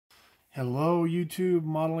Hello YouTube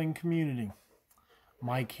modeling community.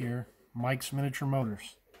 Mike here, Mike's Miniature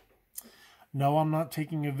Motors. No, I'm not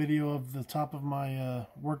taking a video of the top of my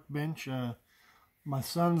workbench. My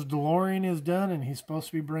son's Delorean is done and he's supposed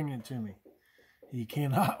to be bringing it to me. He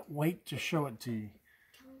cannot wait to show it to you.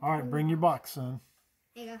 Alright, bring your box, son.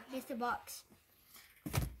 There you go, here's the box.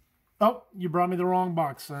 Oh, you brought me the wrong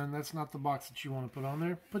box, son. That's not the box that you want to put on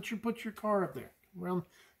there. Put your car up there.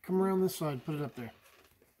 Come around this side, put it up there.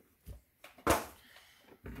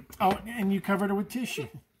 Oh, and you covered it with tissue.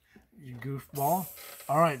 You goofball.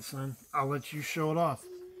 Alright, son. I'll let you show it off.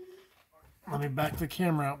 Let me back the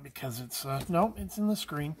camera out because it's, nope, it's in the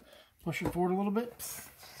screen. Push it forward a little bit.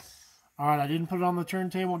 Alright, I didn't put it on the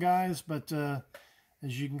turntable, guys, but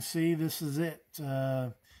as you can see, this is it.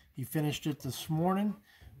 He finished it this morning,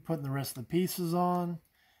 putting the rest of the pieces on.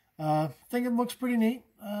 I think it looks pretty neat.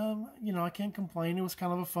 You know, I can't complain. It was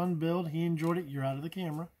kind of a fun build. He enjoyed it. You're out of the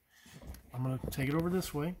camera. I'm going to take it over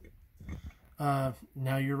this way.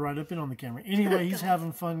 Now you're right up in on the camera. Anyway, he's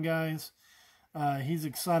having fun, guys. He's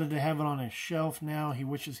excited to have it on his shelf now. He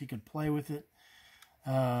wishes he could play with it.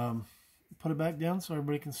 Put it back down so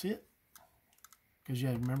everybody can see it. Because,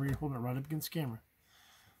 yeah, remember you're holding it right up against the camera.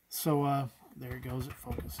 So, there it goes. It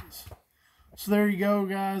focuses. So there you go,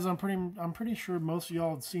 guys. I'm pretty sure most of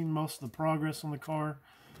y'all had seen most of the progress on the car.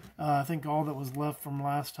 I think all that was left from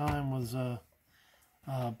last time was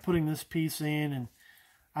putting this piece in, and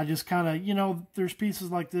I just kind of, you know, there's pieces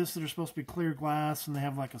like this that are supposed to be clear glass, and they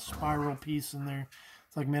have like a spiral piece in there.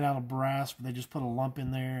 It's like made out of brass, but they just put a lump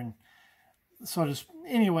in there, and so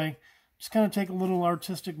anyway, just kind of take a little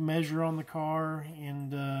artistic measure on the car,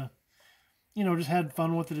 and you know, just had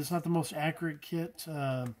fun with it. It's not the most accurate kit.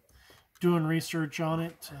 Doing research on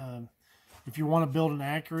it. If you want to build an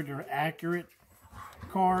accurate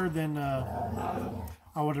car, then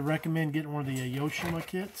I would recommend getting one of the Yoshima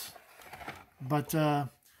kits. But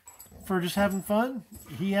for just having fun,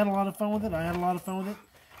 he had a lot of fun with it. I had a lot of fun with it.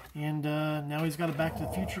 And now he's got a Back to the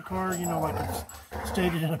Future car. You know, like it's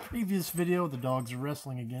stated in a previous video, the dogs are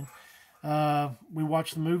wrestling again. We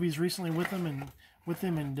watched the movies recently with him,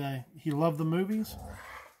 and he loved the movies,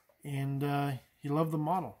 and he loved the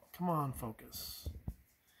model. Come on, focus.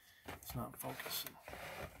 It's not focusing.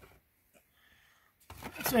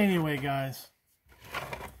 So anyway, guys,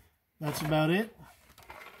 that's about it.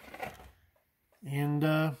 And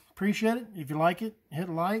appreciate it. If you like it, hit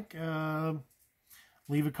like.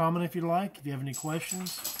 Leave a comment if you like. If you have any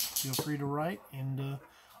questions, feel free to write, and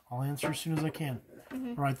I'll answer as soon as I can.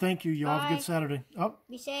 All right, thank you. You all have a good Saturday. Oh,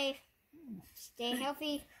 be safe. Stay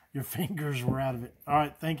healthy. Your fingers were out of it. All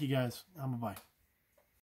right, thank you, guys. Bye-bye.